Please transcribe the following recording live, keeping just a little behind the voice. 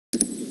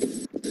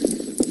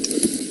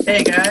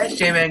Hey guys,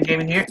 Jman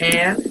Gaming here,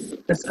 and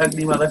this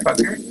ugly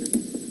motherfucker.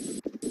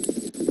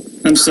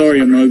 I'm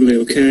sorry I'm ugly,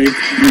 okay?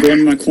 I'm going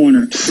in my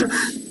corner.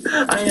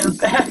 I am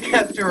back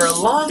after a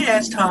long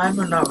ass time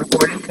of not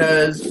recording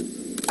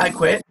because I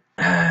quit.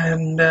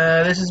 And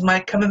this is my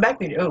coming back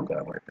video. Oh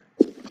god,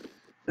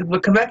 we're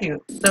coming back video.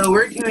 So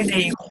we're doing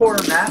a horror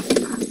map.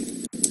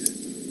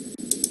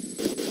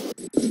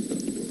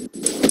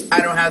 I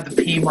don't have the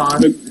P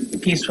mod,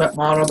 P sweat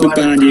model, but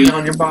I have P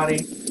on your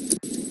body.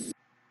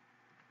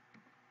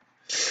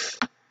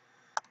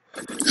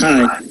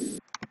 Hi.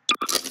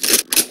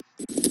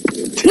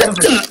 Damn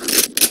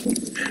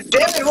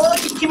it, why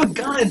don't you keep a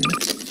gun?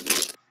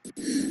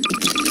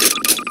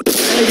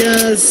 Hey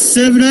guys,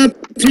 7-Up,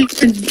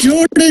 and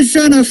Jordan's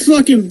trying to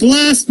fucking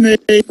blast me.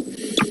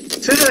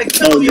 So I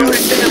kill you,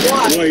 understand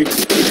why. Wait.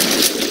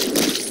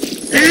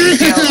 You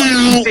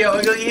see how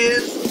ugly he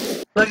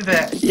is? Look at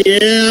that.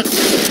 Yeah.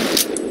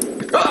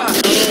 Ah.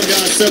 Oh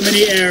god, so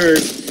many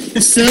errors.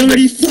 So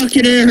many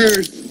fucking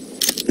errors.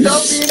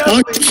 Stop being ugly.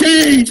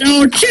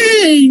 I'll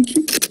change!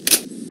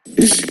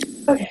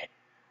 Okay.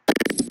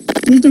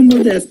 Please don't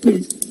move that,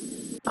 please.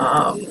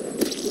 Oh,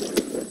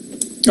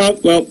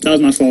 well, that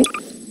was my fault.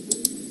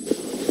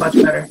 much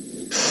better.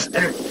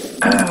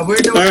 We're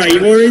doing. Alright,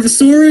 you wanna read the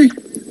story?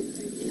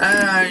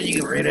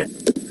 You can read it.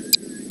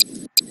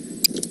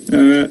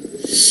 Alright.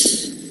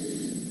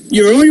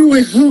 You're on your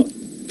way home.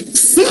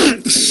 Fuck!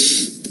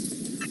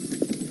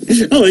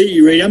 I'll let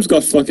you read it. I'm just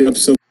gonna fuck it up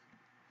so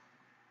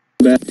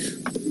bad.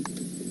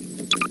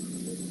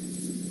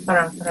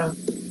 Hold on.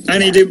 I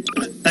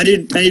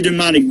need to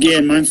mine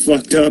again. Mine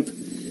fucked up.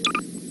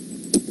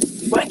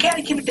 Why can't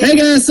I keep it down? Hey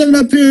guys,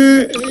 7-Up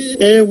here,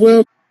 and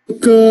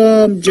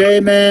welcome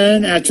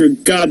J-Man after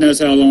God knows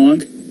how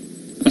long.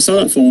 I saw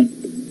that phone.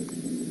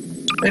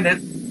 I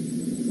did.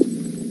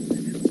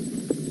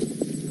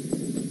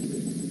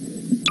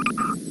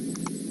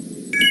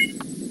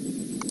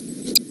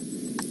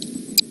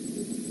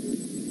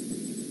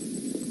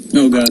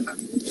 Oh god.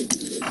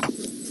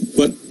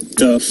 What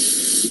the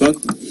fuck?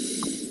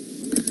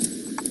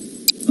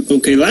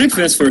 Okay, lag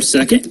fest for a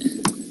second.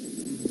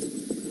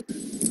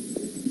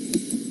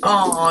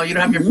 Oh, you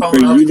don't have your phone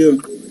What up. are you doing?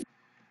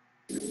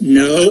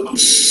 No.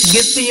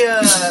 Get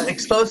the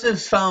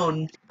explosive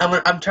phone.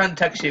 I'm trying to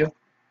text you.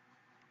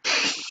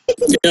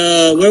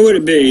 Where would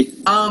it be?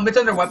 It's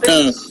under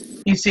weapons.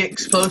 You see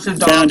explosive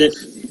dogs. Found it.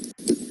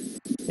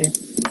 Yeah.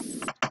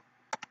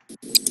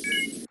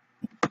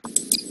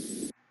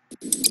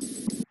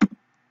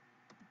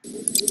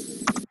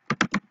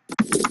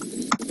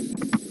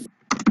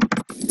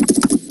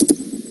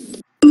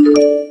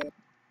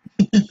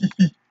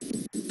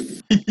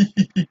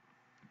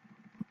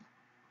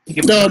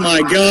 Oh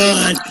my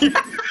god!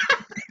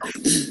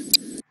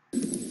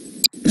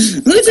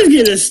 Let's just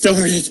get this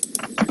started.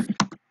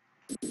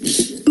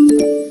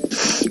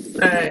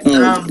 Alright,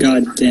 oh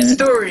god damn it.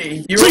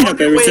 Story. You're Clean on up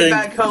your way everything.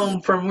 back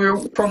home from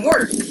work,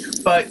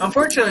 but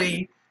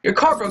unfortunately your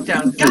car broke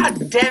down.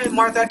 God damn it,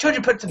 Martha! I told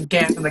you to put some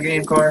gas in the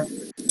game car.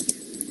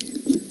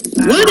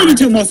 Why did you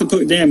tell Martha to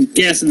put damn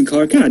gas in the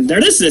car? God damn,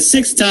 this is the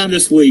 6th time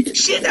this week.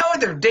 Shit, that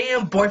was her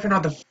damn boyfriend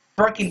all the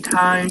freaking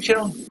time. She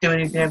don't do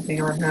any damn thing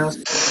around the house.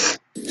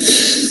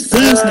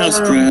 That's no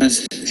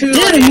surprise. Too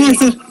Damn it, late.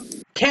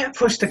 Martha! Can't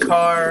push the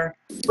car.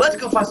 Let's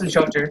go find some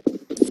shelter.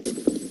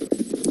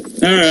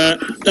 Alright.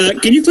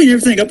 Can you clean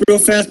everything up real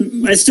fast?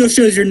 It still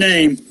shows your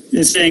name.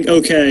 It's saying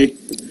okay.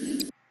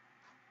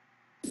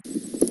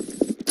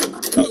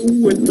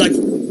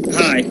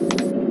 Hi.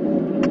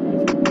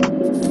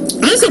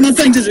 I saw my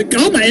thing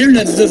all my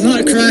internet does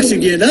not crash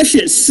again. That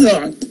shit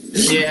sucked.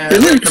 Yeah. It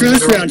really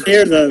crashed around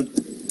here though.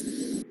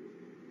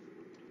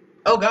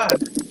 Oh god.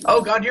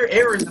 Oh god, your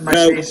errors in my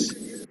face.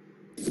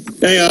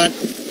 Hang on.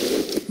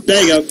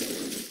 There you go.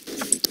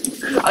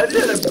 I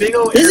just had a big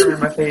old error in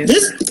my face.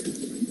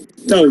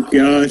 Oh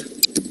god.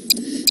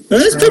 Well,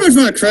 this pretty much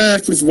my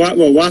crash with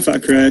Wi-Fi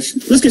crash.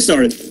 Let's get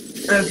started.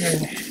 Okay.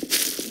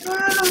 La,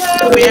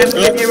 la, la, we haven't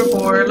been here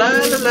before. La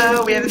la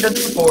la, we haven't done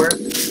this before.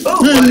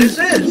 Oh, what is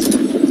this?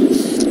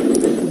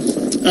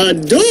 A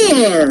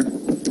door!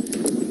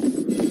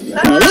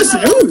 Now listen,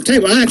 ooh,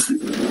 table.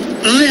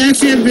 I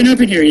actually haven't been up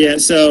in here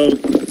yet, so...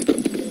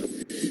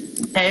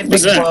 Hey,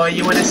 big boy,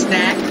 you want a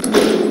snack?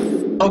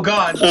 Oh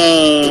god.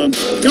 Oh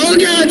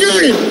god,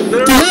 Jordan!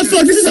 No, How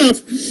fuck this up?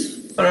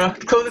 Hold on,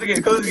 close it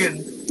again.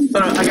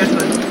 Hold on, I got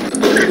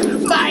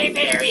something. My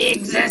very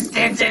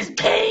existence is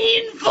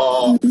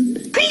painful.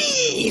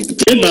 Please,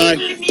 goodbye.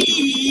 kill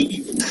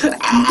me.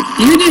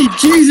 You need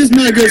Jesus,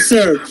 my good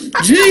sir.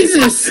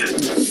 Jesus!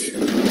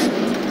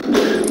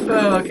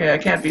 Oh, okay, I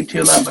can't be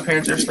too loud. My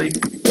parents are asleep.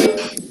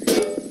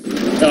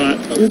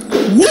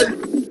 What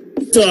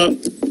the?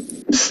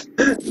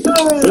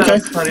 Oh, that Okay.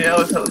 was funny. That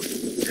was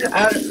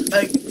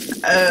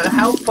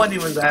how funny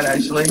was that,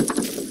 actually?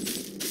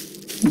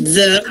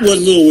 That was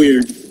a little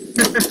weird.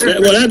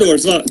 That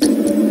door's locked.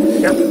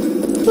 Yep.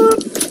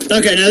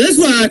 Okay, now this is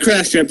why I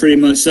crashed at pretty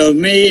much, so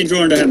me and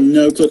Jordan have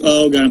no clue.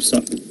 Oh god, I'm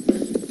stuck.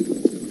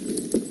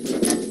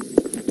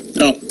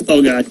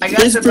 Oh god. I got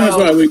This is pretty much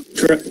why we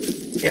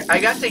Yeah, I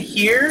got to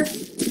here,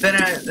 then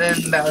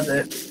that was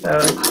it. So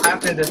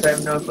after this, I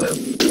have no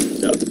clue.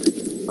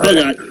 Oh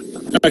god.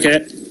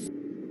 Okay.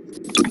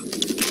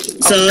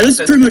 So this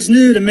is pretty much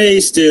new to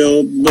me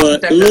still,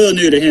 but a little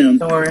new to him.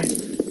 Don't worry.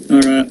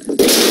 Alright.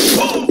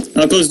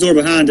 I'll close the door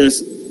behind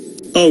us.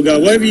 Oh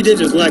god, whatever you did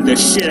just lagged the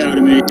shit out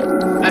of me.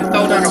 I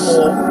fell down a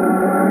hole.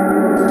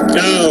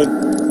 Oh.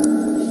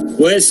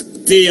 What's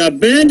the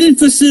abandoned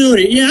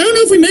facility? Yeah, I don't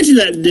know if we mentioned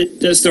that at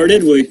the start,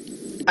 did we?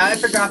 I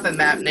forgot the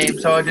map name,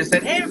 so I just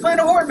said, hey, we're playing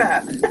a horror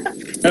map.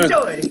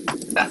 Enjoy.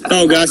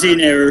 Oh god, I see an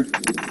error.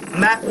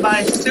 Map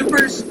by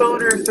Super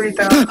Spawner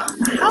 3000.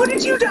 How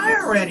did you die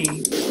already?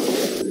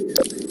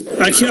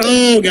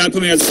 Oh god,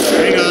 put me on.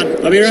 Hang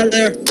on, I'll be right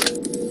there.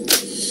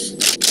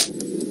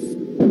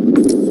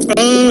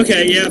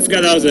 Okay, yeah, I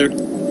forgot I was there.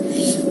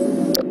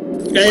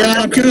 Hey,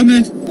 I'm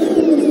coming.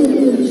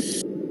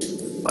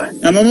 What?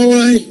 I'm on my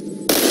way.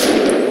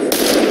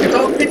 It's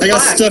all pitch I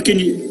got black. stuck in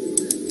you.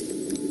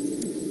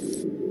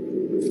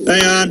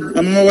 Hang on,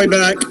 I'm on my way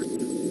back.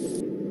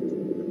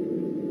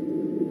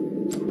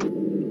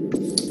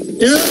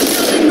 Yeah,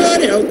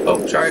 buddy.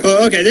 Oh, sorry.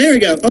 Oh, okay, there we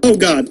go. Oh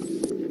god.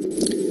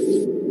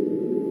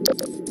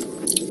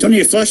 Don't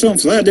need a flashlight on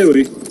flat, do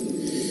we?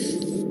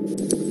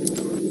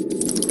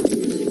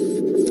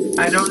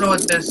 I don't know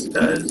what this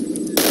does.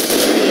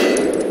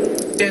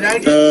 Did I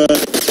just...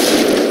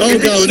 oh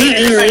god, that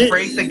If I error.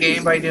 break the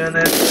game by doing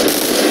this?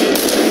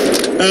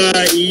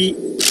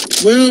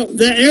 Well,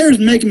 that error is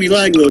making me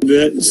lag a little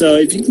bit, so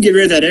if you can get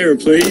rid of that error,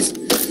 please.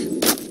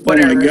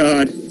 Whatever. Oh my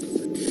god.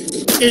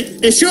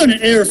 It's showing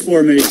an error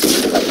for me.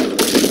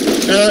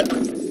 Where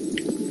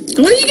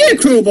do you get a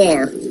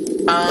crowbar?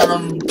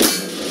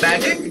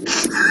 Magic?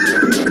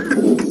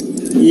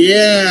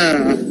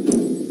 Yeah.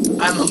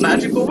 I'm a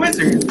magical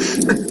wizard.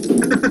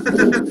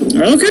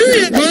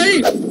 Okay,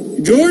 buddy.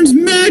 Jordan's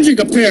magic,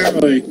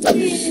 apparently.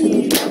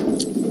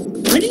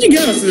 Where did you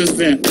go through this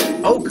vent?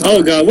 Oh god.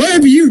 Oh god,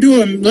 whatever you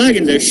doing,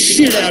 lagging the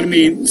shit out of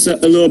me a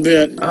little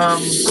bit.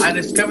 I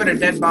discovered a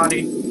dead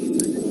body.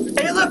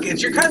 Hey, look,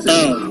 it's your cousin.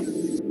 Oh.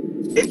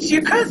 It's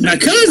your cousin. My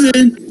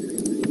cousin?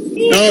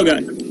 Oh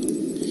god.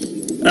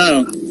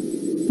 Oh.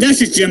 That's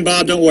just Jim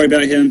Bob, don't worry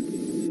about him.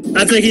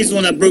 I think he's the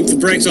one that broke the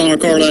brakes on our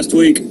car last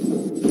week.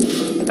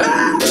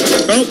 Ah!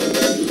 Oh.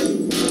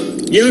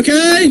 You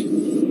okay?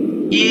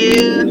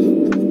 Yeah.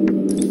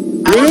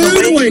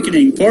 Rude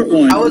Awakening, Part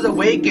 1. I was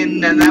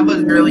awakened, and that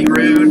was really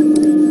rude.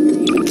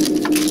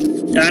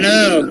 I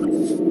know.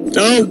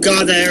 Oh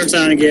god, that air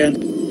sign again.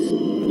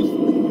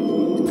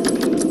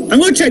 I'm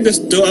gonna check this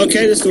door.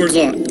 Okay, this door's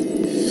locked.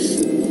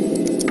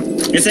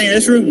 Anything in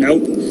this room?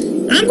 Nope.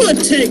 I'm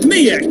gonna take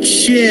me a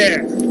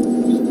chair.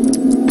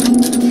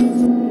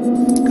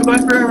 Goodbye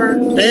forever.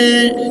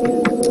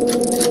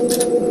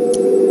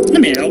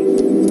 Let me out.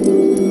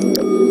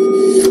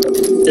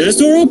 Is this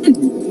door open?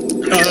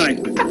 Oh, hi.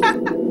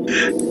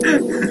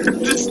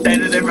 Just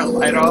standing there with a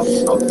light off.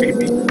 Oh,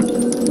 creepy.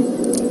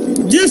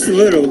 Just a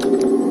little.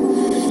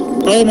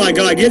 Oh my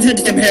god, get that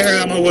damn hair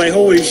out of my way.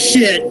 Holy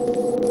shit.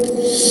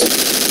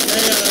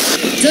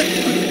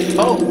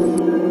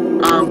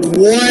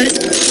 What?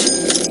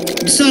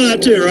 You saw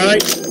that too,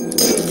 right?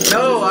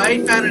 No, I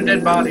found a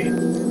dead body.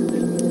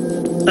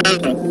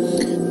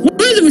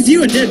 What is it with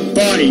you and dead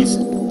bodies?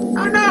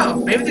 Oh no,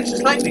 maybe they're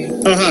just like me.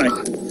 Oh, hi.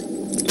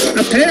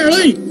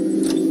 Apparently.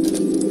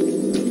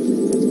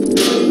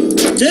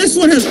 This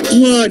one has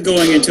blood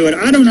going into it.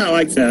 I do not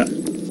like that.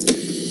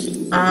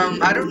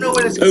 I don't know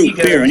where this Oh, key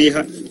goes. beer. I need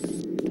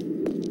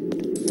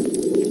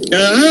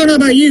I don't know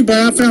about you, but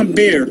I found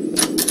beer.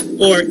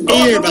 Or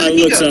air by the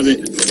looks of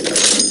it.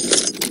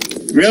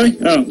 Really?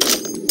 Oh.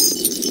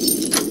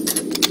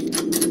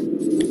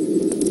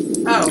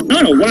 Oh. I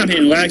don't know why I'm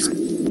hitting lags.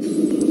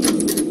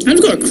 I'm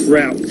just gonna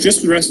crouch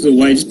just the rest of the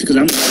way, just because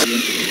I'm.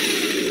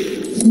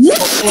 What?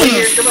 Oh,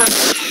 here, come on.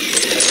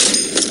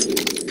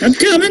 I'm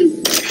coming.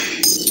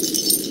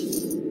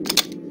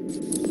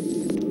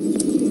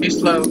 Be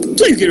slow.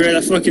 Please get rid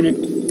of that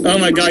fucking. Oh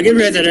my god, get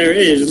rid of that error. It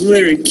is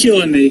literally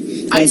killing me.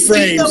 I On see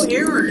frames. no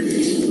errors.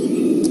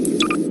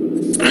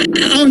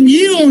 On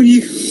you.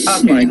 Okay,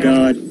 Oh my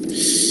god.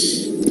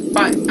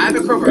 Fine, I have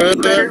a crowbar.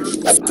 Better.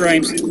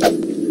 Frames.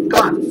 Come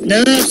on.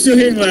 No, I'm still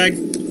hitting lag.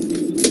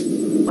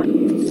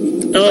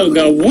 Oh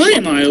god, why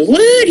am I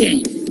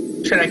lagging?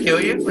 Should I kill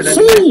you? Would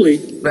Holy.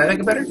 Would I make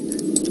it better?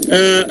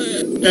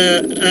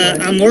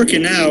 I'm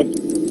working now.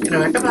 You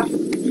know, come on.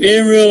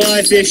 In real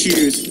life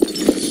issues.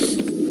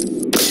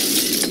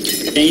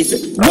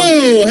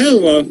 Whoa,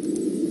 hello.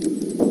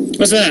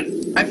 What's that?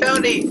 I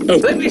found a. Oh,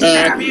 Let me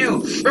stab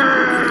you.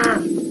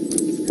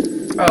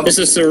 Oh, it's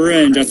a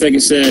syringe, I think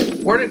it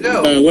said. where'd it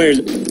go? Where is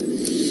it?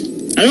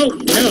 I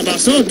don't know, but I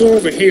saw a door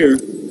over here.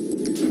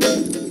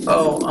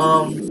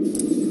 Oh,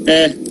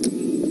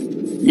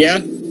 Yeah?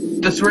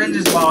 the syringe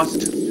is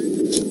lost.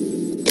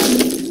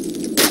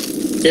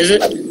 Is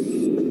it?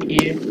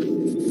 Yeah.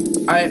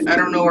 I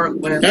don't know where it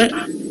went.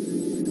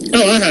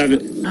 Oh, I have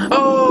it.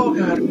 Oh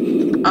god.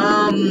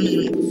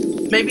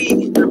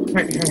 Maybe.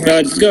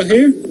 Just go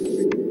here.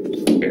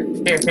 Here.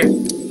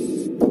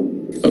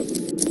 Oh,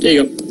 there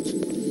you go.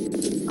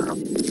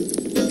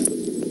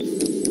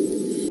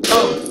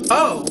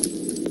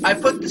 I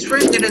put the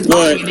syringe in his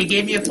body and he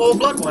gave me a full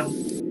blood one.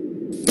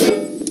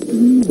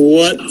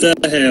 What the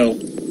hell?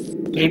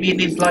 Maybe he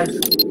needs life.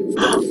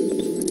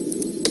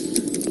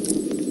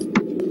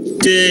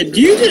 Did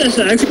you just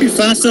actually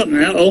find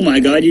something out? Oh my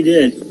god, you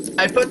did.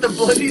 I put the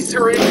bloody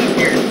syringe in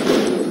here.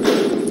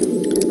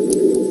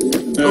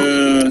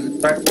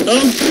 Sorry.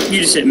 Oh,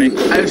 you just hit me.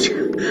 I was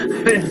shooting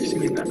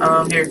that.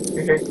 Here.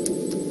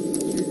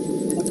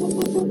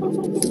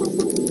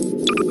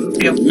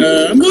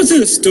 I'm going to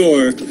the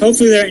store.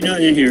 Hopefully there ain't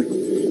nothing in here.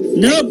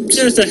 Nope,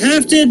 just a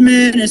half-dead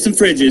man and some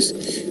fridges.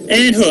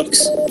 And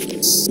hooks.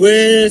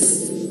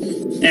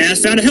 And I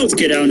found a health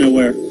kit out of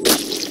nowhere.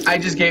 I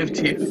just gave it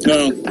to you.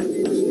 Oh.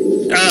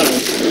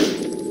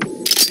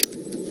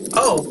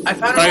 Oh, I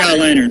found a I got a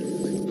lantern.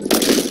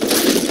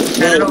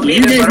 Well,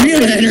 you gave me a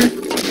lantern.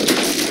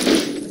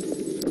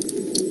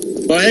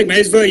 Well, heck, may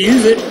as well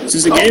use it,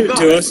 since it gave it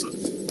to us.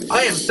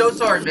 I am so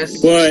sorry,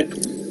 miss. What?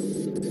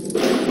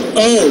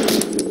 Oh.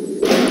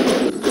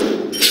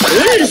 What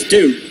did I just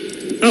do?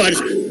 Oh,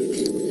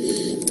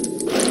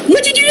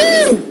 What did you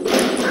do?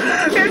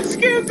 It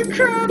scared the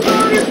crap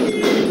out of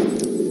me.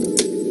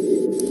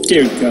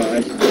 Dear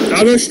God.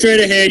 I'll go straight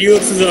ahead, you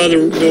look through the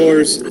other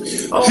doors.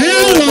 Oh.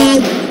 Hello!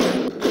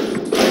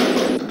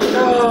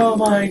 Oh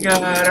my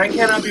god, I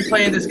cannot be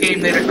playing this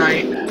game late at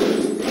night.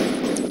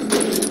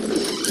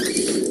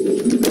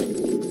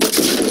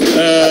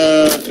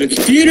 A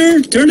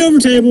computer, turned over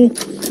table.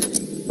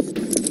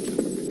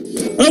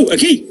 Oh, a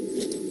key!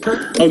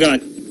 Oh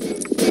god.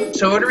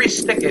 So where do we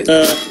stick it?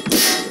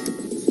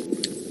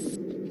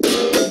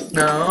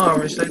 No,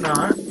 obviously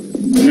not.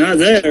 Not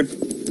there.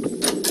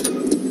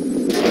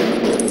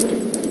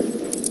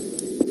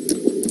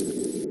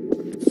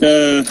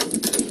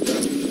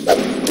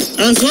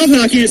 I just love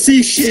how I can't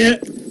see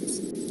shit.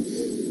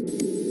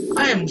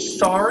 I am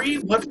sorry,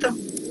 what the...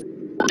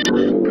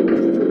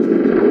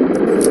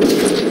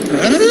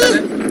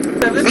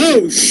 Seven?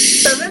 Oh,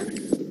 shh. 7?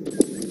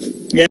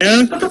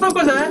 Yeah? What the fuck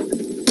was that?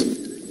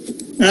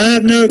 I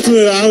have no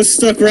clue. I was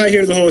stuck right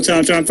here the whole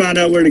time trying to find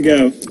out where to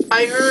go.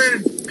 I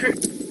heard...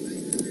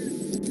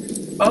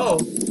 Oh.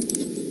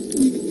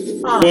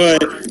 Huh.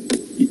 What?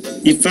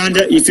 You find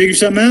out? You figure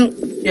something out?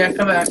 Yeah,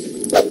 come back.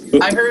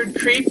 I heard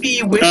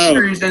creepy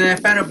whispers and then I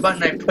found a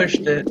button, I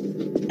pushed it.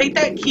 Take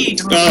that key,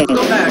 come on,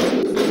 go back.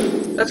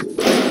 Let's...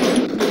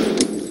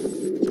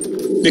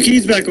 The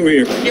key's back over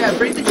here. Yeah,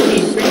 bring the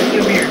key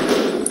over here.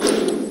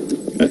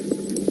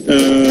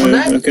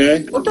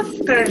 Okay. What the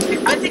fuck did I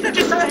think? I think I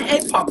just saw a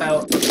head pop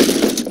out.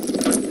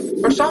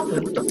 Or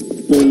something. What the...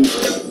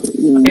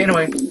 Okay,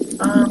 anyway.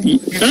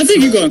 I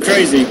think you're going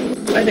crazy.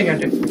 I think I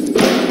do.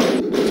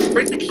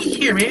 Bring the key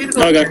here, maybe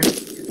it'll go okay. here.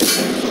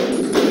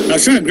 I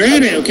was trying to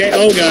grab it, okay?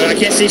 Oh god, I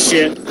can't see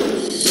shit.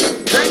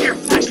 Turn your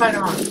flashlight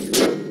on.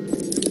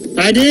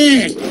 I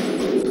did!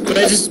 But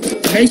it just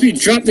makes me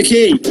drop the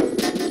key.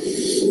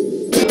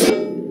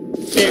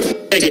 Here,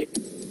 take it.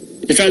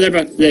 It's right there,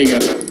 but there you go.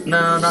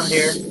 No, not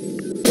here.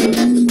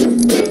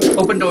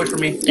 Open doors for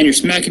me. And you're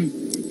smacking.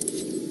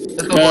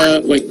 Let's go for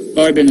it. Wait,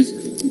 already been.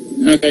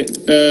 Okay,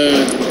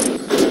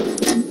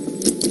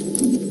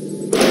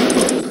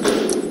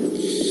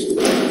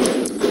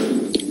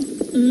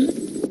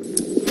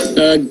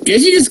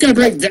 guess you just gotta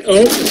break that.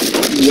 Oh,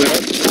 well.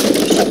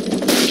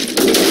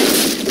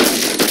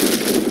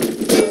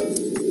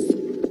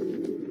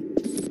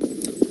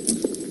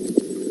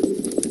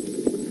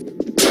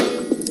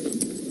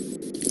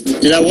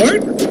 Did that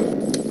work?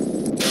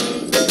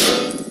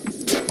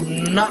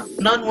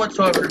 None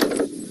whatsoever.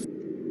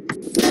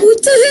 What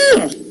the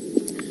hell?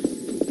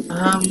 I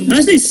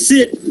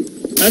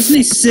just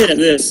need to sit at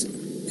this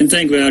and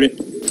think about it.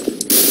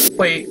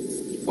 Wait,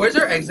 where's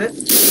our exit?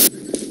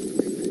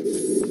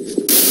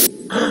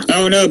 I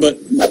don't know, but...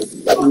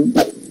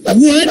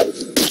 What?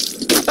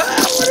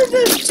 Ah, what is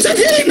this? Stop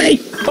hitting me!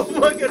 Oh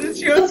my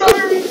goodness, I'm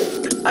sorry!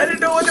 I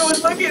didn't know what I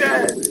was looking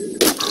at!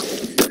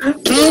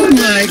 Oh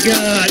my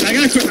god!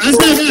 I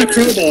still got a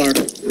crowbar.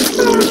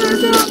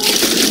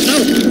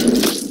 Oh!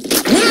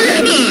 Where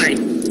am I?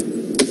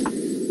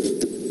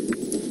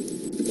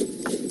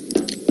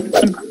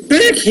 I'm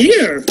back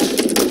here!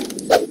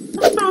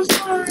 I'm so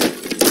sorry.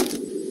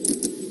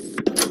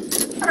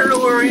 I don't know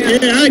where I am.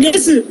 Yeah, I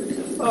guess it...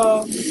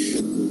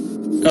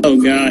 Oh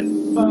god.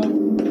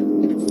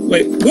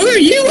 Wait, where are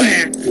you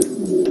at?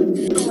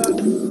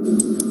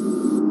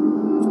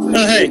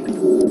 Oh hey.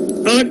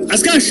 Oh, I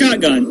just got a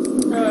shotgun.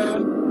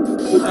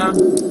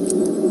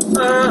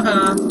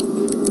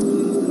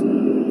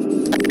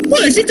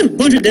 What? I see a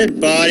bunch of dead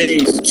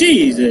bodies.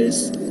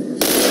 Jesus.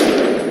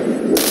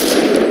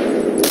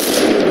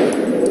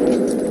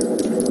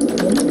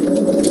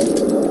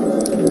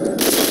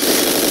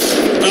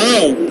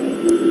 Oh.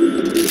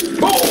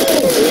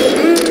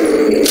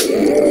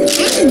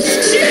 Oh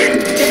shit!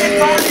 Dead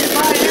body in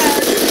my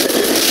ass!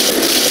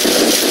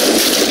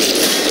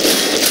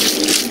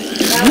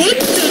 What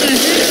the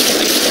heck?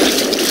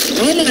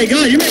 Oh my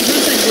god, you make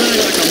that thing run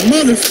like a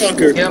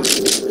motherfucker. Yep.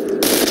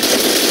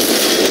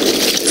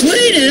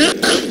 Clean it up!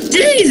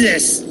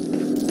 Jesus!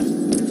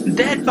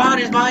 Dead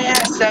bodies my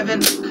ass,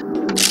 7.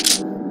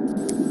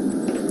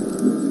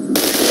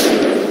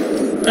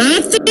 I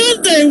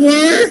thought they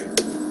were.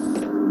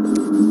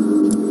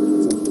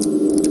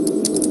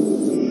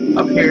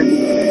 Up here.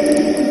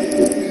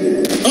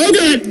 Oh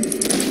God!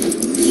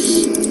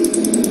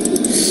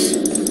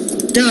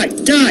 Die!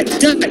 Die!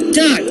 Die!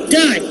 Die!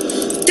 Die!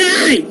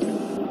 Die!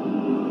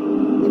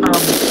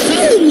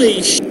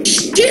 Holy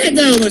shit!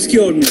 That almost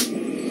killed me.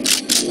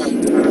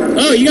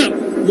 Oh, you got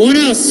 1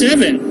 out of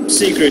 7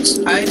 secrets.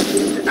 I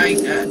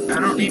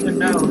don't even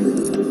know.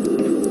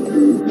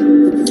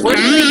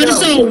 I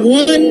just saw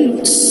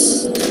 1.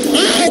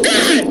 Oh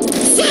God!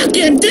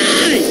 Fucking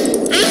die!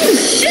 Oh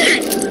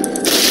shit!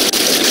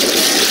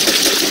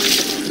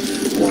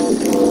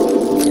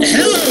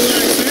 Hello,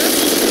 Alexa.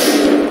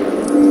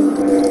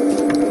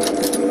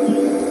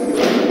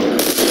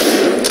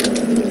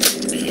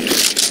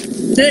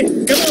 Hey,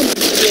 come on,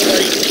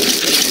 buddy.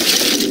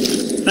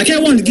 I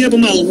can't want to get up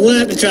on my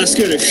lap and try to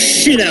scare the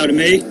shit out of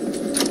me.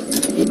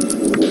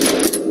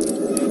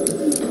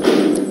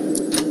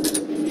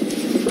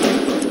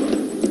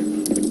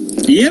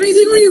 Do you have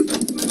anything on you?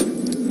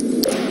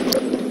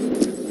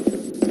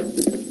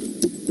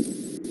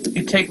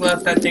 You take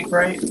left, I take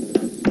right.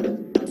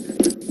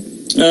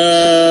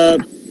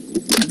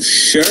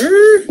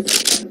 Sure?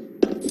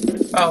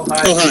 Oh,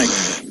 hi. Oh, hi.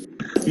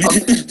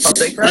 I'll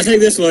take right. I'll take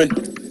this way.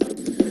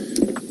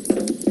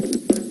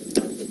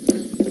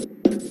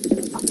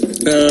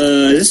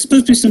 Is this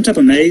supposed to be some type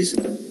of maze?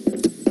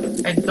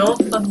 I don't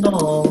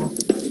know.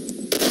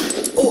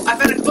 Oh, I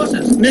found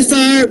explosives.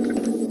 Misfire!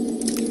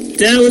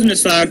 That was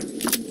misfire.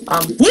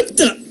 What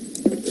the?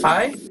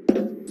 Hi?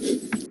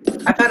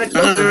 I found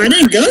explosives. I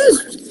didn't go.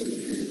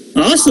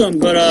 Awesome,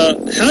 but,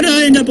 how did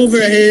I end up over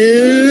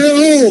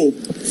here?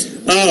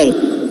 Oh.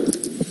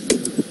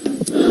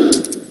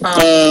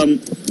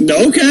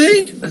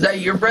 Okay. Is that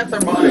your breath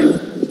or mine?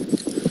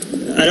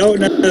 I don't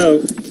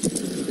know.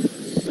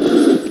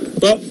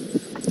 Well.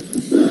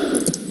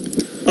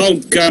 Oh,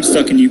 God, I'm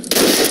stuck in you.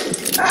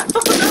 Oh,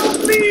 no,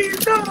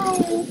 please,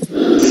 no!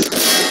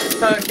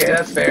 Okay,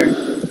 that's fair.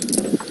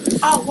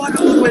 Oh, what?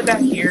 All the way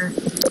back here.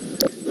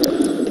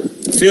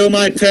 Feel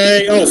my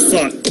pay. Oh,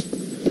 fuck.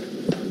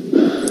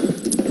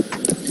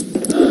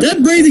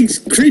 That breathing's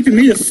creeping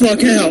me the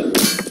fuck out.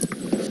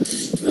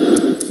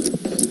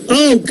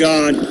 Oh,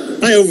 God.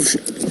 I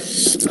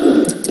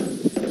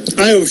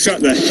overshot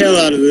the hell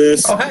out of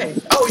this. Oh, hey.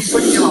 Oh, you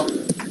put me off.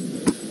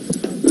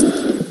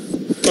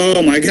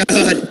 Oh, my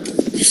God.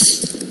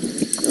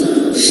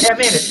 Yeah, I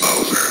made it.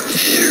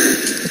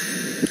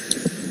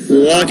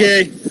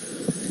 Lucky.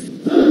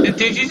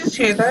 Did you just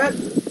hear that?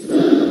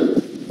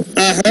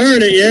 I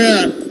heard it,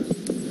 yeah.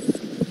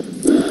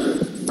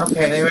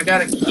 Okay, then we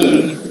got a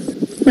key.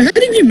 But how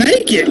did you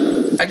make it?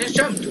 I just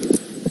jumped.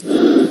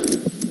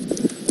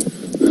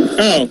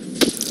 Oh.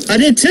 I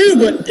did too,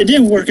 but it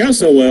didn't work out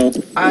so well.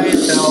 I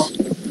fell.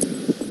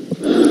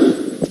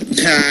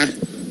 Ha.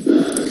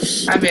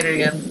 I made it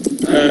again.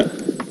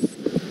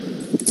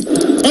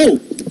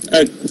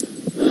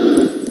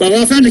 Well,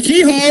 I found the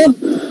keyhole.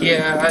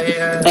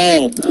 Yeah,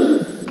 Oh.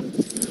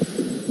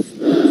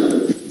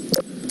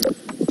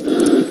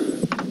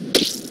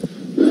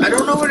 I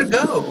don't know where to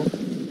go.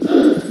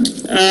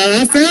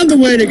 I found the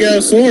way to go,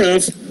 sort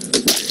of.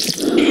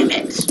 Damn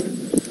it.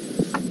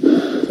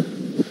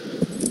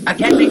 I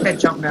can't make that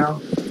jump now.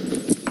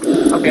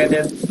 Okay, I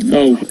did.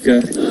 Oh,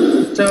 God.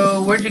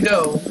 So, where'd you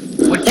go?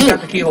 Where'd you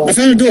got the keyhole? I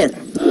found a door.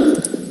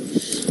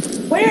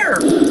 Where?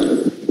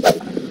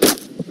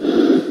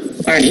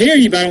 I hear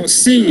you, but I don't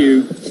see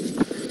you.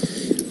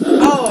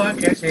 Oh,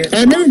 okay, I see it.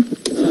 I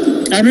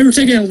remember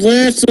taking a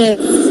left, so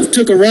I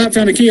took a right,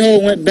 found a keyhole,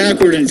 and went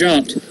backward and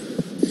jumped.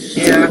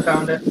 Yeah, I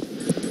found it.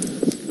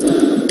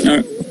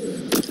 Right.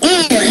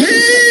 Oh,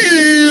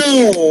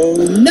 hell!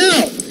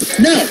 No!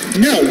 No!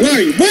 No! Where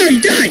are you? Where are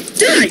you? Die!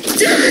 Die!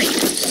 Die!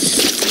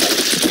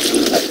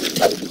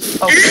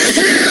 Oh.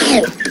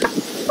 Ow!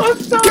 I'm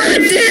sorry!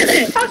 God damn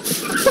it!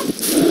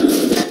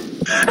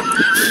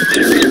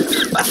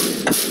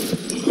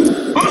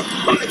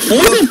 I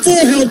was at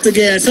full health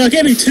again, so I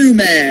can't be too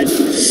mad.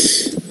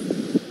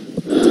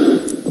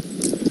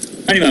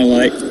 I need my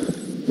light.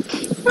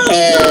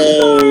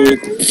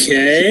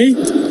 Okay.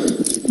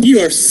 You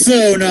are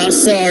so not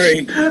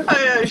sorry.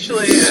 I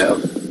actually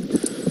am.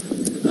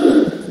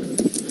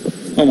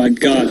 Oh my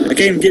God. I can't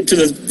even get to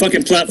the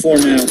fucking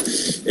platform now.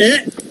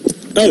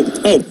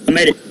 Oh, I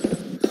made it.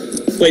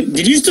 Wait,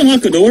 did you just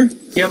unlock the door?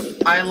 Yep,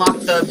 I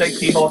unlocked the big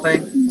keyhole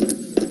thing.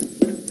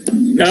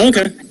 Oh,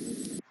 okay.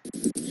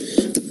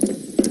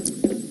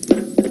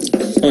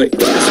 Oh, wait.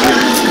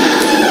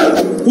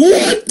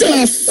 What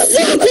the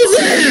fuck was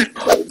that?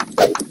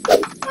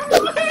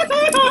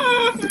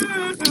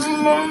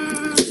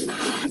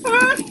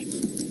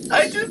 I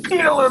just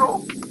peed a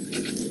little.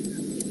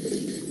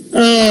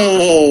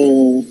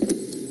 Oh.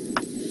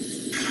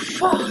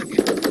 Fuck.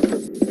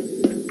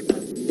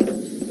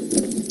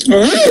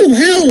 Oh,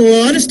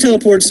 hello. I just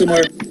teleported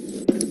somewhere.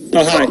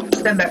 Oh, hi. Oh,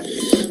 stand back.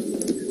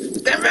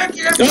 Stand back,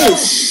 you gotta Oh, go.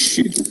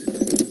 shit.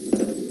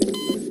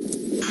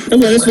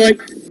 Come on, this way.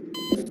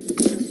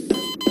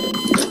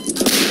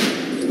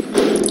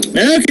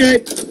 Okay.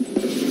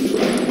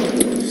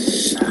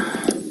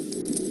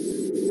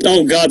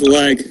 Oh god, the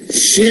lag.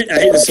 Shit, I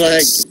hate this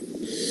lag.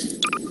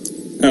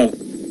 Oh.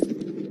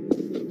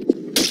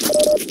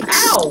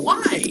 Ow,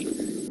 why?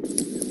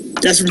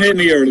 That's from hitting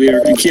me earlier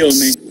and killing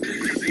me.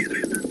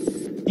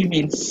 You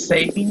mean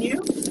saving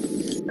you?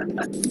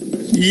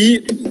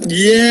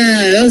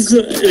 Yeah, that's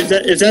if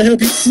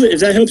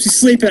that helps you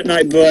sleep at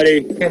night,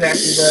 buddy. It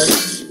actually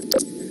does.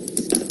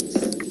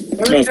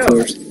 Of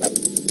course.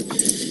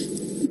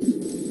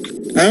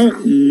 I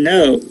don't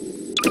know.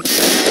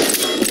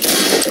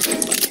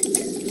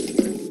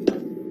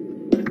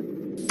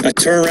 I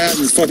turn around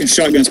and the fucking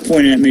shotgun's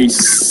pointing at me.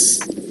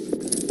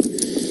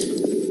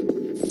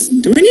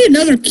 Do we need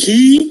another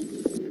key?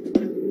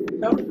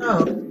 Don't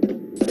know.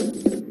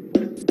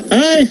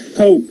 I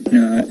hope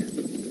not.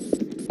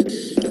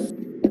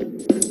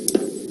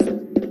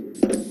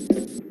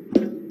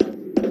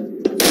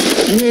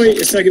 I'm gonna wait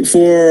a second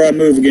before I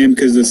move again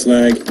because of this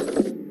lag.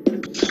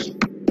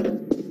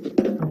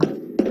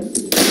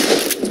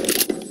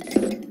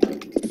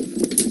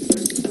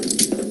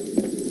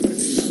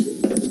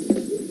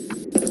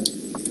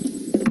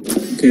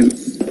 Okay.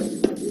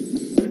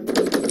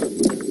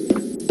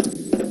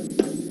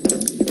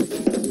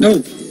 Oh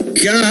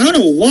god, I don't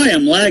know why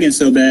I'm lagging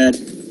so bad.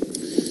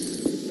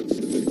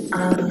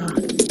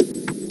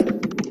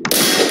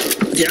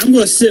 Okay, I'm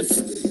gonna sit.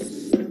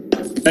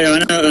 Hey, I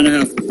know how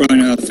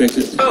to fix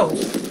it. Oh.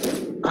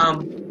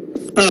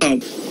 Oh.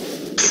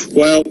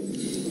 Well.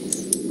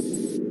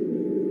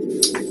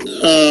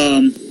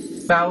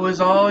 That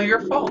was all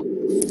your fault.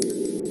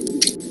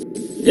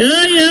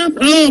 Yeah.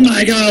 Oh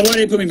my god, why did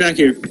they put me back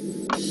here?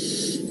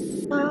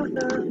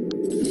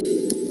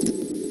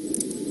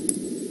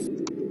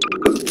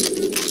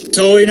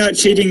 Totally not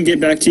cheating,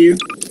 get back to you.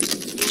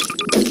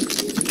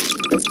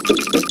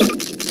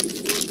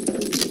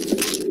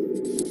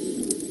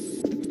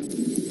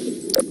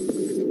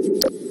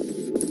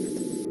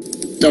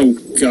 Oh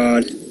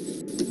god.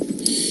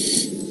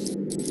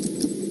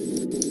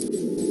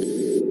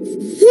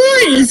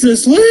 Why is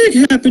this lag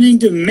happening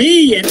to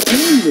me and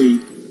only?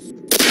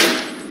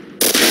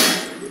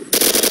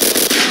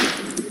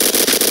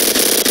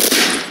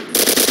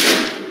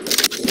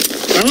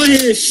 All I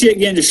hear is shit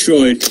getting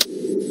destroyed.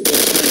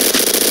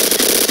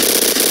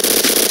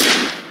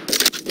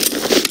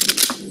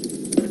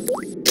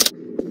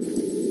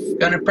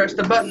 Gonna press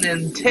the button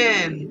in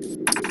 10,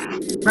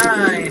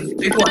 9,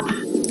 big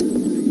one.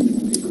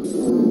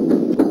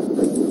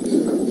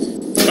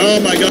 Oh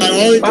my god,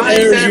 all the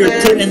errors you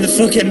were putting in the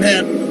fucking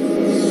map.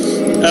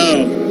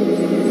 Oh.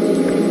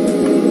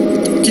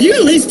 Can you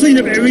at least clean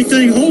up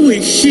everything?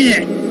 Holy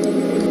shit.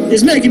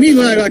 It's making me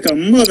lag like a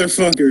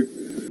motherfucker.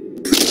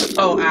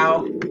 Oh,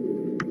 ow.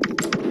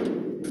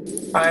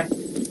 Hi.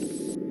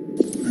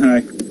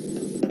 Hi.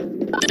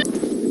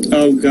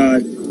 Oh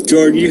god.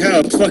 Jordan, you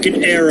have a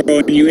fucking arrow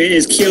in you. It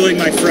is killing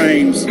my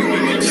frames.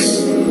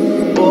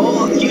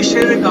 Well, you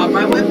should have got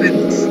my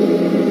weapons.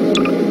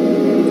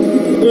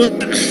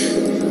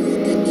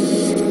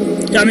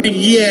 I mean,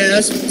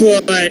 yes,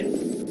 but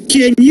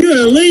can you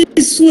at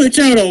least switch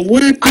out a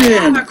weapon? I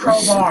have a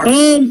crowbar.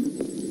 Then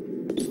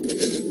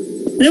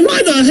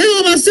why the hell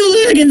am I still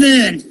lagging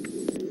then?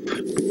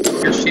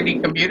 Your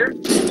shitty computer?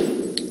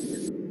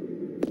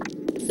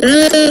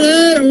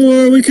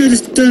 Or we could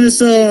have done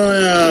this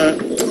on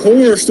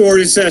Horror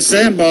Story instead of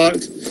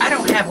Sandbox. I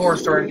don't have Horror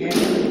Story game.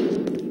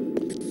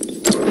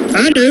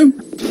 I do.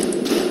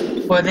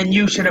 Well, then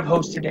you should have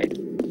hosted it.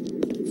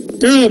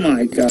 Oh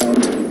my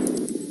god.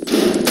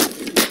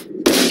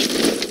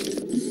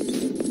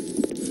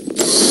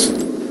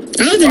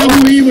 I don't think I'm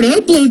gonna be able to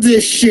upload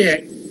this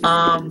shit.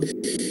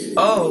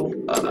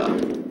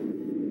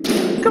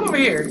 Come over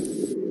here.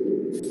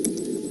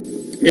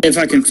 If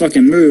I can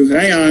fucking move.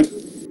 Hang on.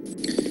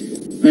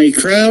 Let me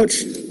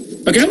crouch.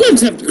 Okay, I'm gonna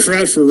have to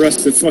crouch for the rest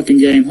of the fucking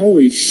game.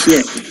 Holy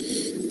shit.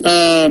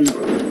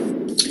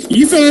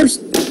 You first.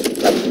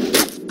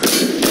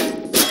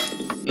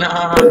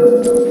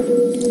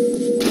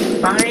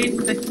 Find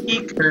the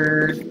key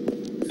card.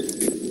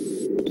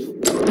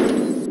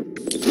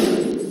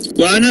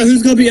 Well, I know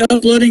who's gonna be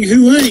uploading,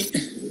 who ain't.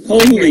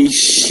 Holy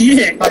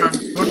shit. Hold on.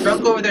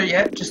 Don't go over there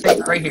yet. Just stay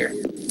right here.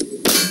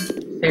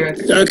 Stay right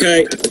there.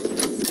 Okay.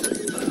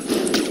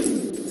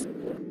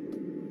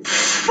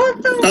 What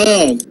the?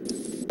 Oh.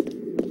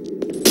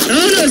 I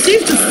don't know, it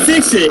seems to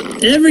fix it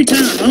every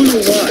time. I don't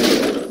know why.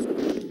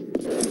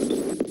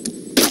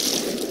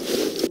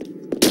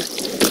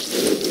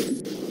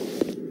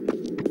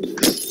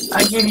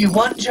 I give you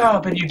one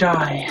job and you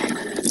die.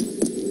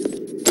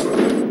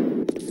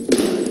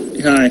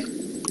 Hi.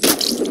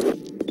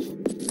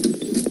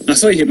 I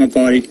saw you hit my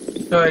body.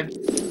 Good.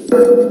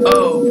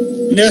 Oh.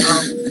 No.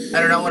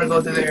 I do not want to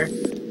go through there.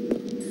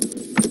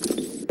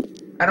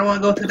 I don't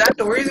want to go through that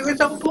door either.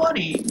 It's all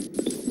bloody.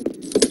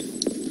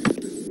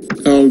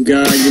 Oh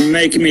god, you're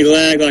making me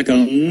lag like a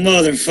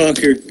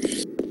motherfucker.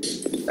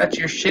 That's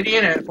your shitty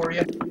internet for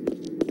you.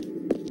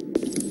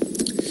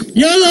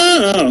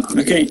 YOLO! Oh,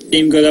 I can't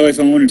even go that way if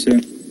I wanted to.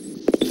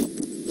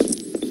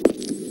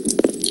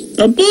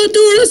 A blood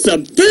door? That's the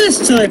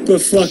best type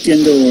of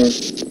fucking door.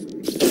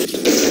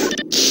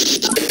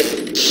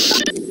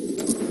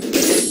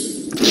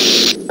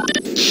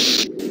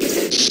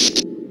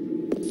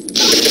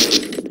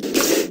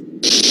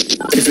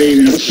 it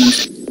even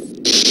opens.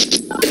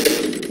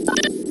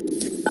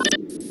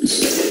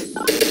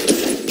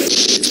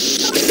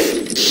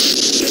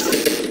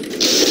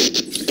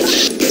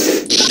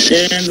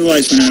 And the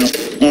lights went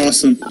out.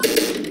 Awesome.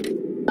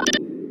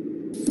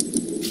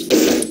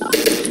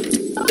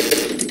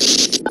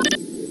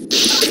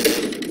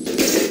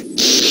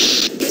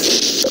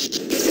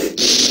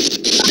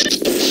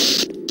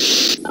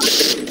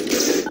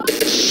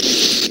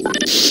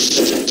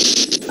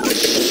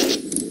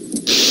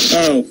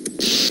 Oh.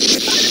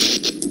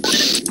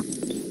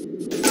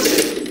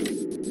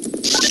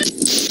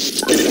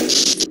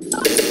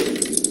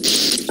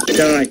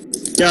 Die.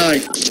 Die.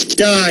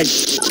 Die.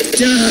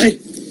 Die.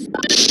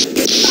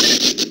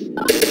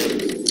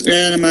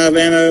 And I'm out of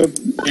ammo.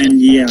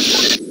 And yeah.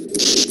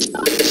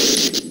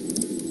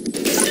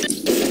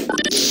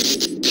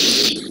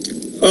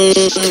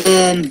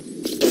 I'm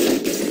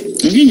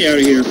getting out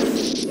of here.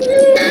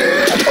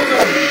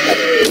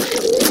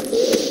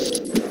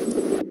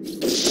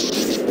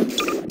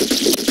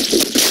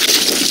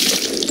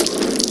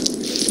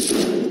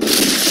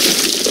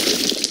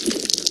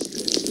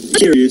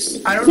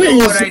 Curious. I don't know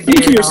what I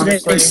did,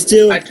 honestly.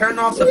 Still... I turned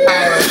off the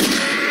power.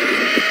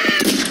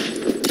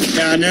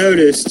 Yeah, I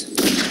noticed.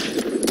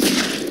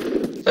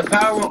 The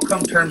power won't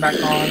come turn back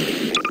on.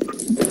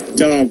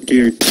 Oh,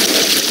 dear.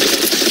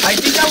 I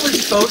think I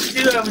was supposed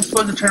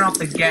to turn off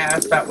the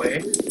gas that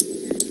way.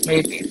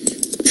 Maybe.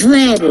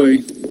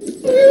 Probably.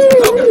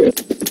 Okay.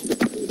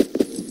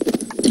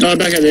 Oh,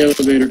 back at the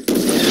elevator.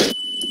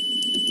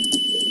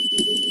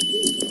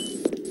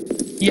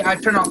 Yeah, I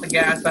turned off the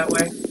gas that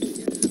way.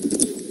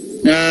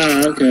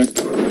 Ah, okay.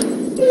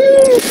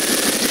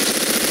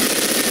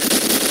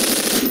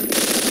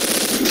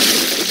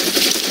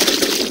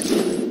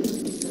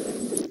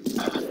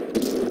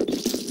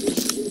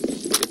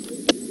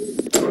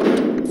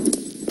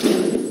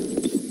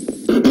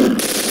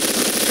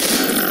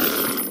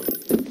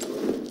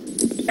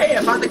 Hey,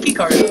 I found the key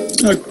card.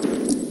 Oh,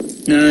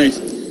 nice.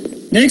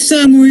 Next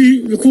time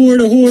we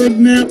record a horror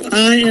map,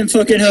 I am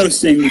fucking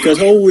hosting because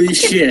holy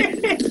shit.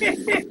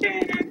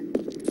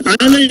 I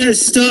literally had to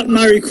stop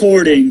my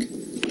recording.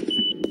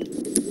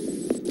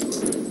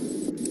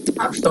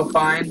 I'm still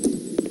fine.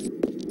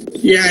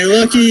 Yeah,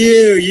 lucky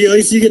you. At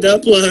least you get to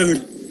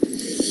upload.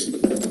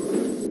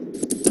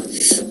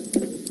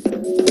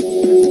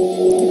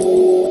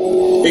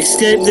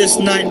 Escape this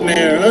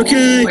nightmare.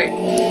 Okay. Wait,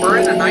 we're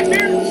in a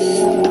nightmare?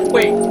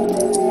 Wait,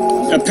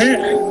 A pet.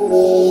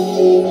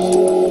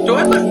 do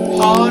I put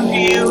paw onto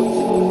you?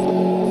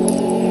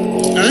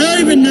 I don't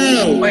even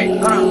know. Wait,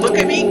 hold on, look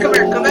at me. Come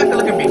here, come back and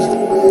look at me.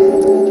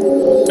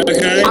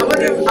 Okay. I'm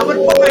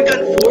gonna put my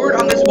gun forward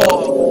on this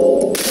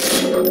wall.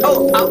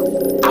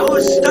 Oh, I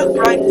was stuck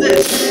like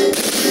this.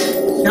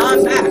 Now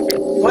I'm back.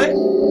 What?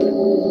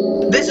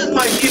 This is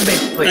my view,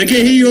 basically. I can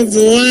hear you with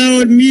the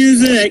loud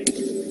music.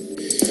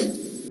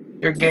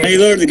 Your game. Hey,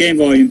 lower the game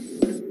volume.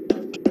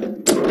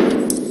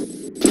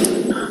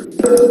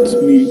 It's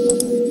me.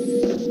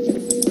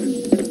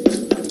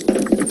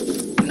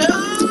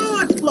 No,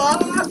 it's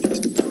locked.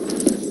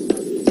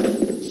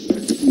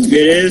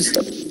 It is.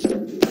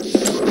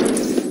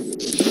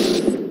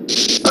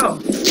 Oh.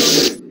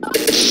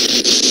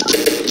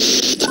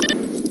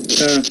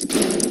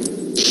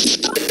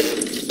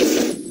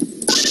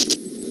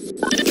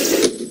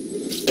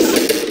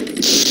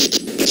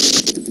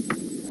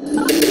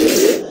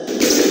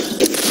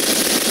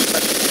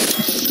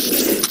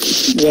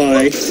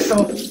 Why?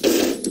 Oh.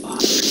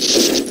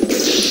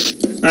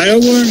 I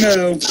don't want to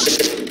know.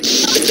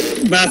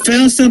 But I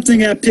found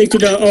something, I picked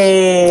it up.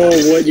 Oh,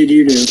 what did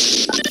you do?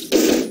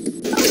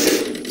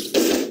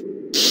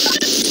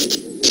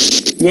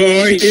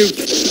 Where are you?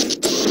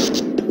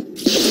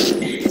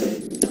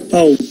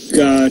 Oh,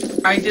 God.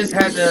 I just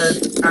had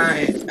to.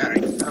 I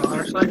don't know,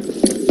 honestly.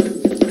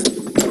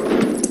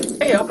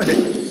 Hey, open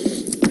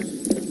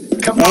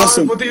it. Come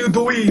Awesome. on, what are you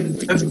doing?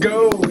 Let's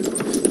go.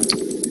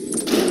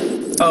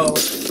 Oh.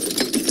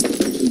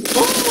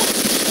 Oh.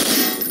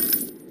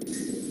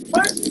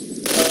 What?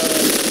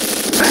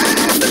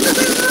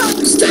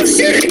 Stop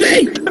shooting me!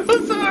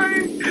 I'm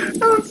sorry.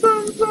 I'm so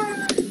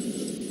sorry.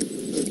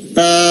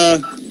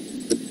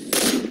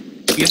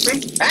 Excuse me?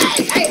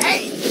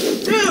 Hey!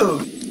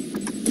 Dude!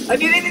 I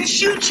didn't even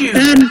shoot you!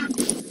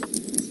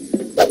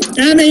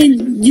 I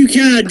mean, you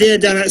kind of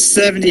did down at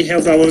 70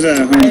 health. I was at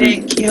 100. I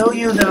didn't kill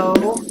you, though.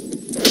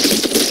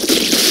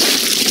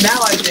 Now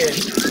I did.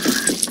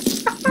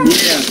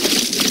 Yeah.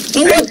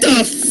 Oh, what the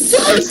I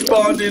fuck?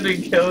 spawned in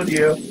and killed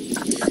you.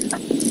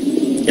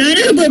 I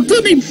know, but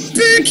put me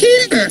back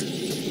here.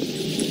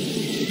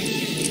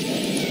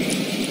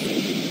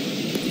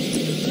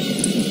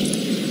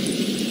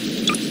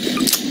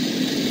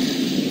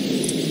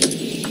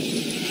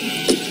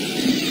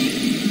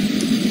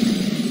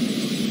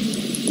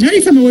 How do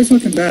you find my way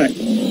fucking back?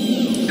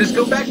 Just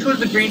go back towards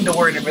the green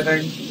door and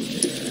everything.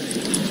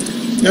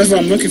 That's what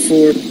I'm looking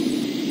for.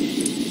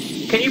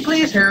 Can you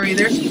please hurry?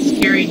 There's some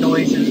scary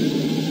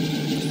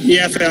noises.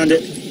 Yeah, I found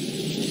it.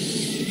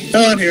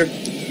 Oh, I'm here.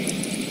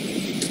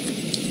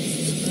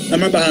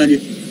 I'm right behind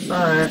you.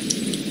 Alright.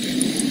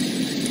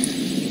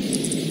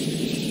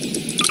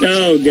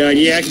 Oh god,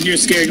 yeah, I can hear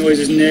scary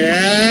noises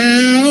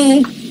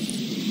now.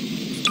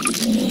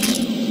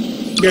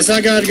 Guess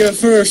I gotta go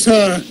first,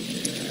 huh?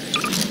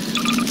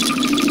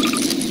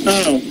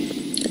 Oh.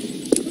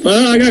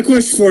 Well, I got a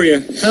question for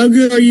you. How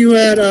good are you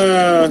at,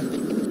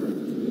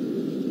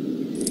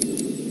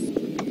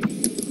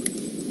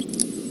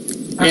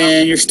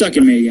 And you're stuck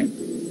in me again.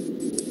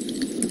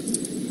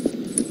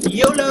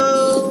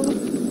 YOLO!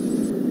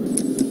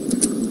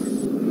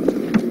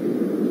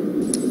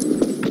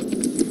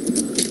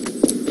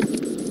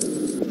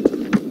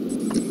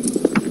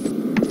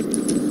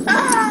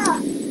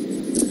 Ah!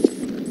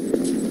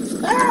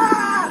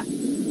 Ah!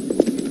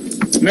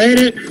 Made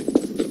it!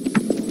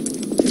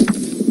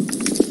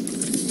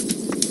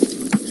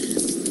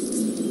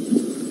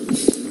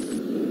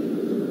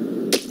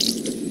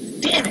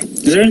 Damn it!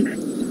 Is there any...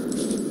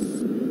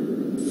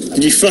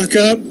 Did you fuck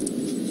up?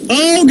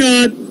 Oh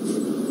god!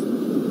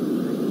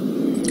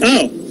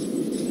 Oh.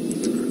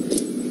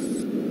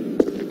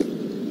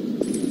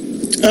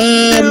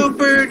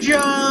 Super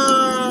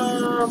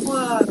jump!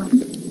 What? Ew!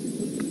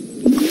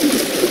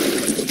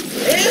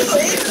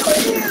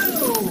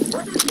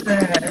 What is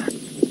that?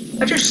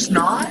 That's your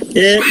snot?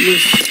 It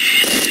was...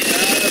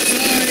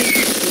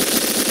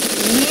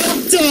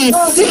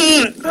 What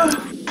the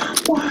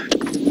fuck?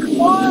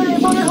 Why?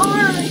 My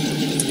heart!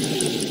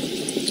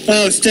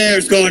 Oh,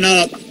 stairs going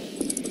up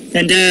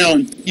and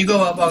down. You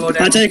go up, I'll go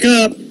down. I take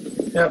up.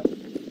 Yep.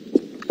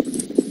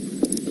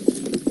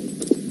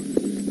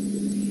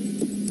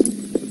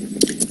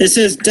 It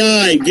says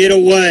die, get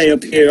away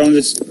up here on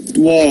this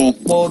wall.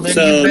 Well, then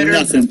so you better,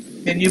 nothing.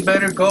 Then you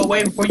better go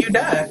away before you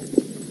die.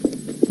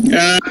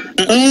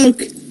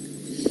 Okay.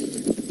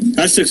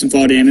 I took some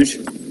fall damage.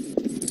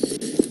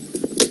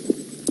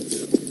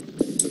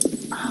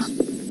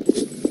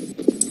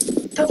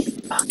 The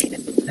fuck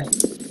is that?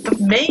 The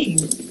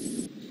maze.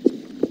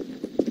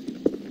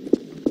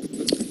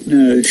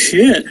 No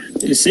shit.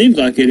 It seems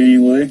like it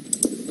anyway.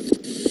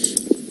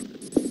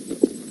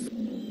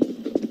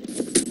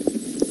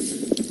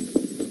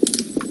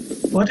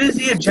 What is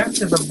the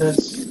objective of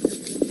this?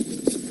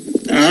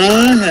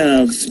 I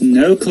have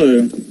no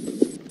clue.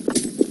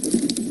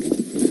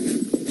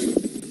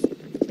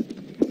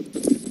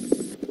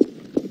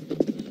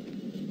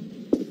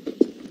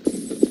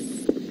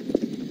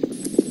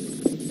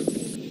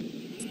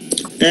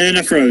 And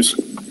I froze.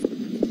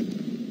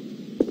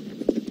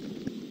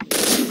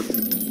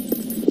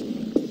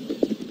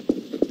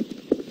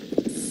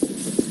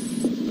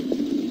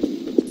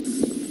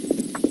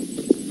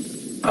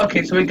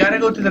 Okay, so we gotta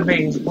go to the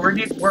maze.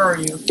 Where are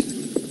you?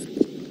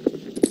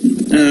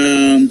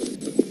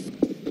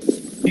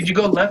 Did you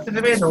go left of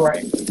the maze or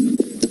right?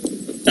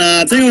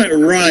 I think I went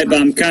right, but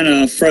I'm kind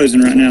of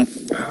frozen right now.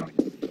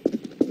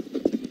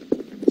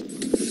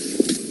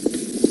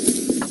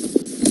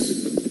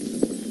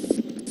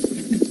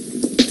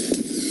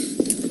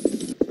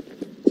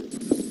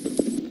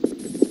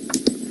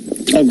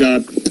 Oh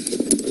god.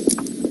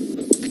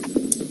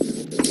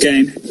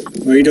 Game,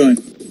 what are you doing?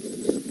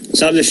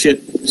 Stop this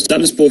shit. Stop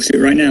this bullshit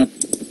right now.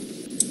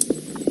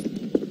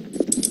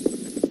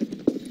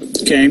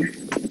 Game.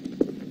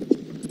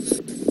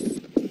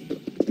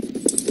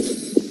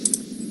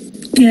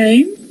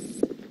 Game.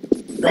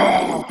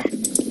 Ah!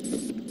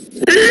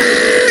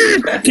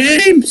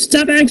 Game,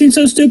 stop acting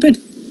so stupid.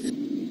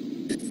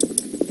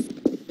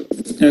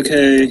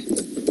 Okay.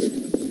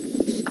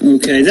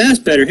 Okay, that's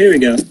better. Here we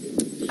go.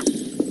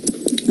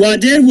 What I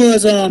did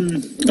was, oh,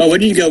 where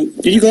did you go?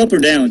 Did you go up or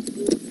down?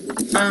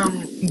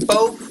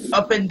 Both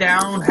up and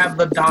down have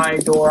the die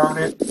door on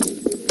it.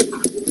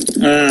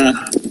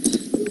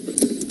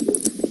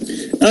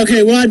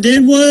 Okay, what I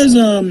did was,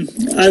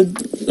 I,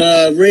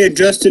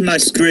 readjusted my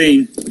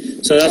screen.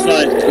 So that's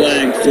why it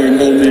lagged for a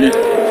whole minute.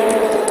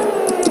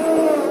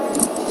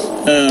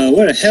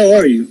 Where the hell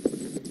are you?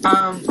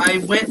 I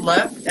went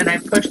left and I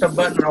pushed a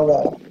button on a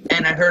wall.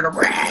 And I heard a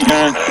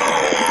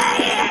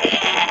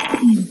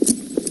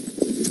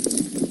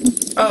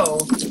Oh,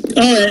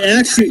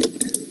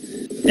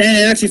 it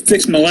actually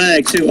fixed my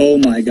lag too. Oh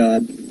my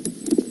god.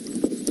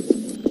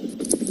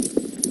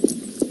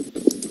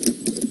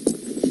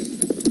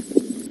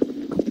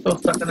 Still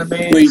stuck in the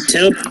maze.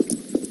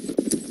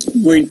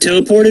 Were you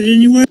teleported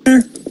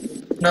anywhere?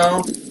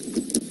 No.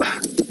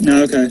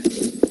 No, okay.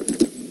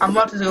 I'm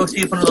about to go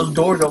see if one of those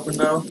doors open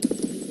though.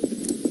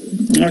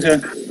 Okay.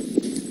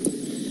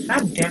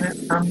 God damn it.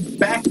 I'm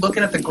back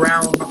looking at the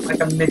ground like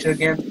a midget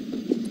again.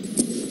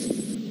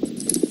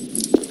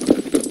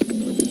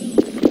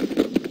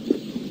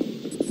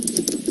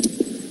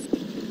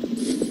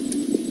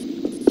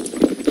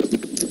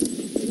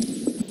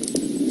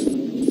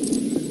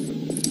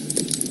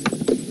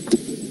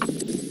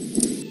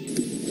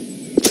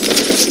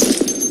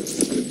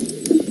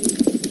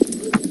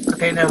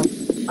 Okay, no.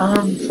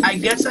 I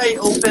guess I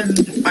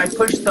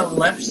pushed the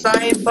left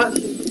side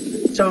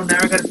button, so now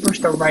I gotta push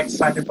the right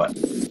side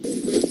button.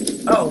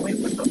 Oh, wait,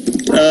 what the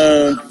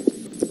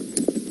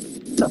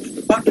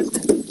fuck is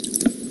that?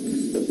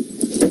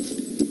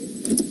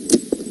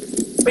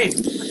 Wait.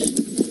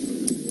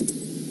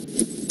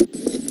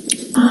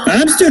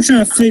 I'm still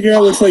trying to figure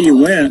out which way you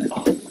went.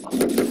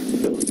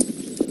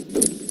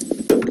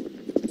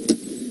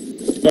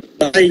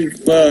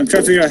 Well, I'm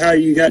trying to figure out how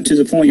you got to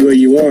the point where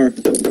you are.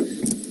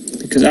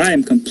 Because I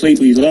am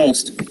completely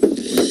lost.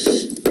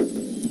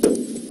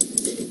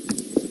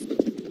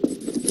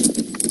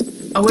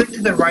 I went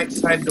to the right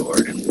side door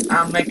and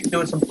I'm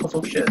doing some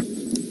puzzle shit.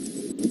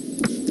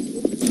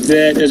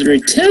 That doesn't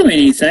really tell me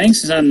anything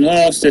since I'm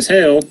lost as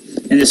hell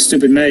in this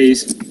stupid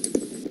maze.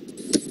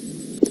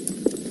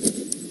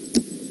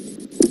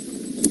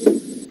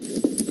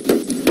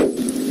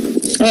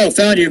 Oh,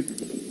 found you.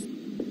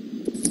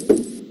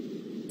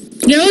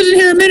 Yeah, I was in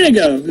here a minute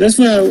ago. That's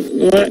why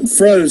I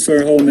froze for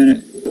a whole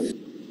minute.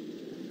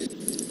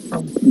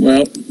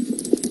 Well,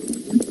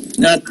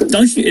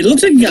 don't you? It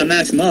looks like you gotta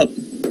match them up.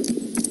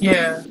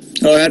 Yeah.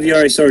 Or have you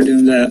already started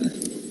doing that?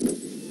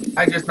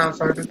 I just now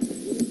started.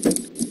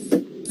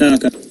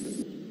 Okay.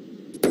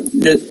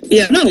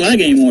 Yeah, I'm not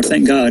lagging anymore,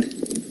 thank God.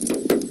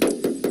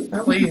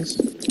 At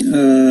least.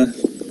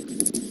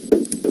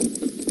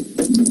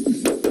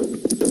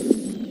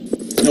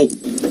 Nope.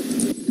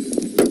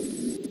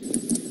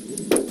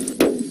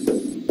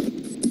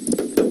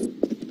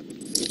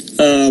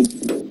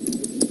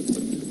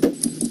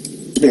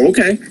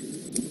 Okay.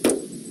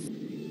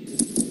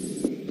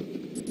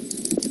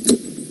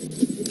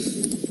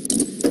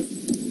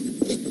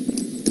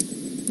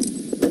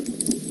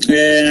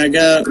 And I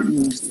got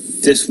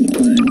this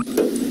one.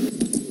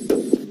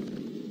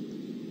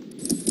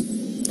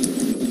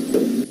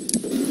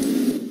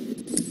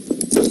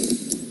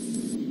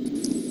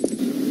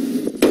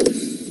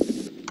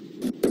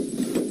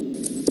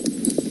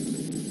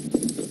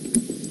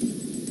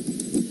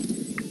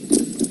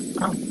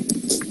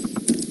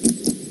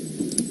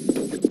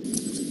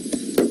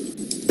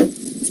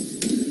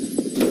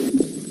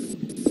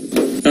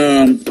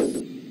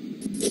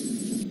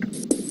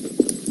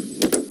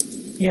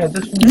 Yeah,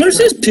 this one. Where's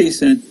this piece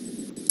then?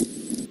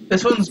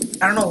 This one's,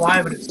 I don't know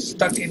why, but it's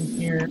stuck in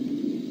here.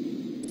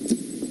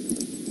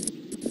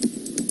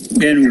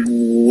 In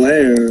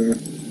where?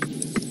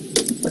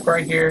 Like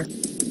right here.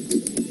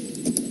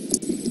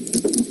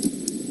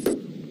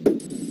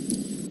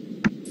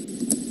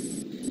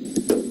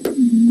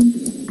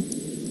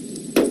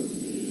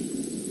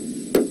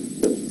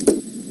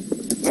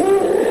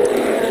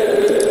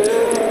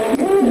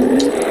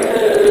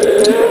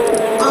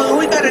 Oh,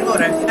 we gotta go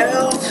to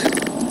hell.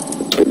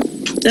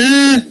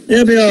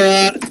 It'll be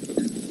alright.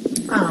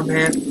 Oh,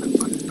 man.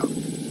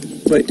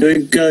 Wait, do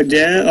we go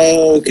down?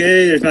 Oh,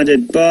 okay, there's my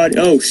dead body.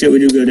 Oh, shit, we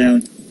do go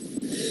down.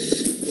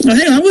 Oh,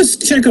 hang on, let's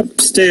check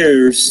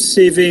upstairs.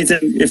 See if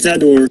that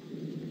door...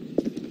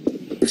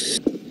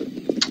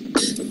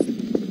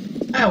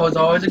 I was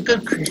always a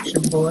good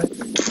Christian boy.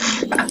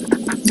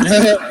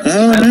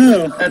 Oh,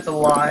 no. That's a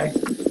lie.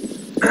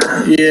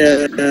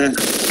 Yeah.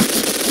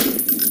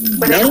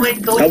 But Nope, anyway,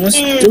 go that was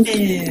in.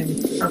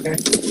 stupid. Okay.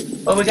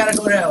 Well, we gotta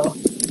go to hell.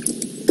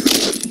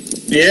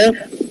 Yep.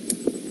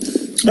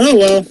 Oh,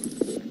 well.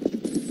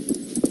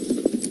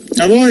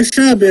 I've always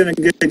tried being a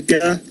good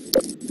guy,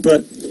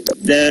 but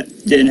that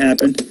didn't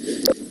happen.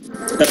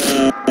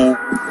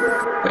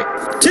 Wait.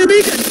 To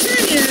be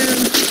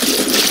continued!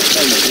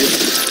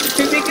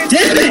 Oh, To be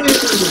damn it!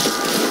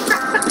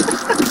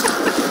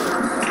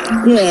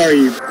 Where are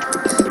you?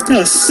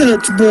 Oh,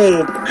 such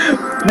bull.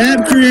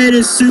 Map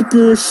created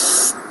super...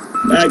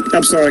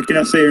 I'm sorry, I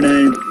cannot say your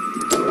name.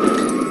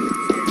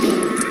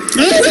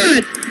 Oh,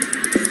 God!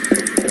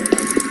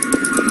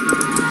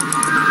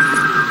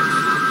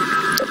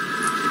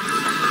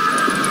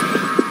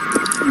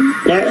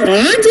 Well,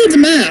 I enjoyed the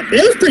map.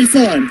 It was pretty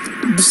fun.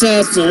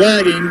 Besides the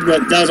lagging,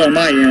 but that was on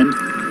my end.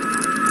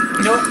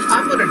 You know what?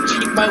 I'm gonna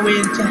cheat my way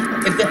into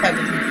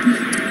heaven.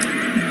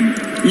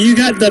 You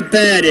got the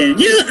bad end.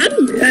 Yeah,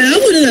 I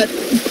would have...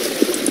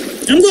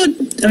 I'm going...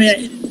 I mean, I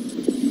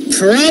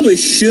probably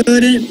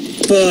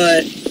shouldn't,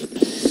 but...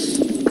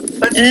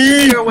 Let's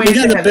cheat our way we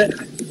got into the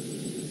heaven.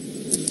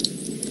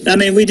 I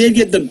mean, we did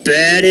get the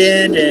bad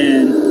end,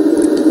 and...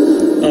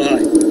 Oh, hi.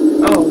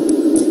 Oh.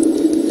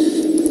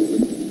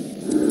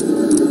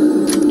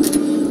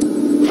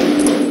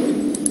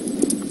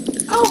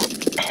 Oh,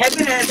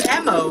 heaven has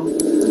ammo.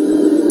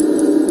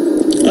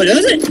 Oh,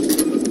 does it?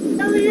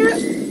 Oh, yeah.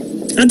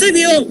 I think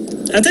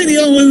the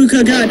only way we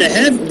could have gotten to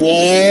heaven...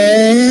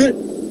 What?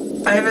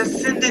 I have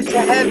ascended to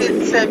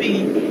heaven, Sebby.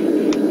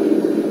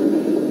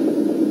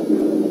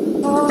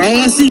 All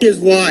I see is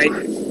white.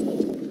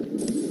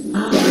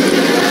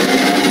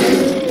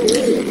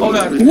 Oh,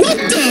 God. What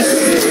the...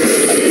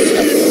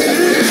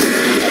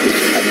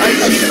 I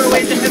cheated my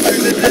way to heaven.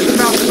 This is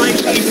about my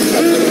feet.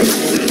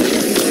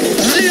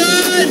 Hang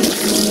on!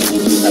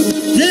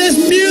 This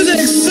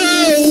music's so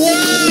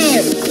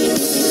loud!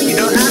 You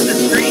don't have to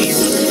scream.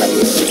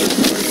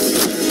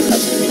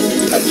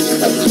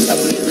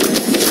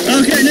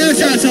 Okay, now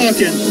try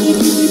talking.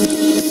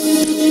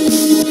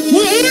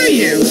 Where are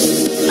you?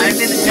 I'm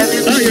in heaven.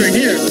 Oh, you're in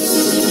here.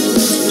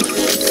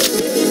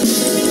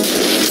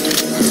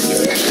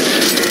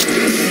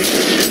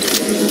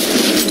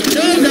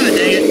 Oh, God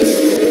dang it.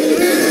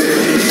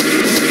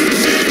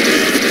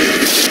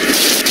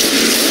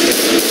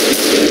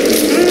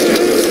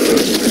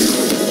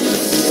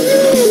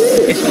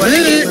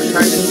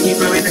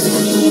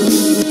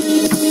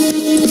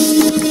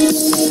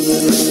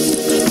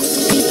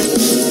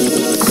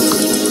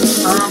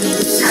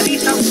 How do you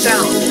stop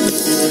sound?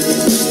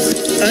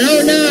 I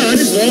don't know. I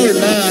just lowered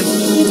mine.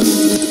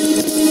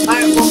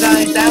 Alright, well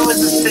guys, that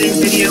was the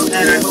spinning video,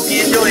 and I hope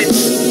you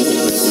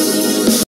enjoyed.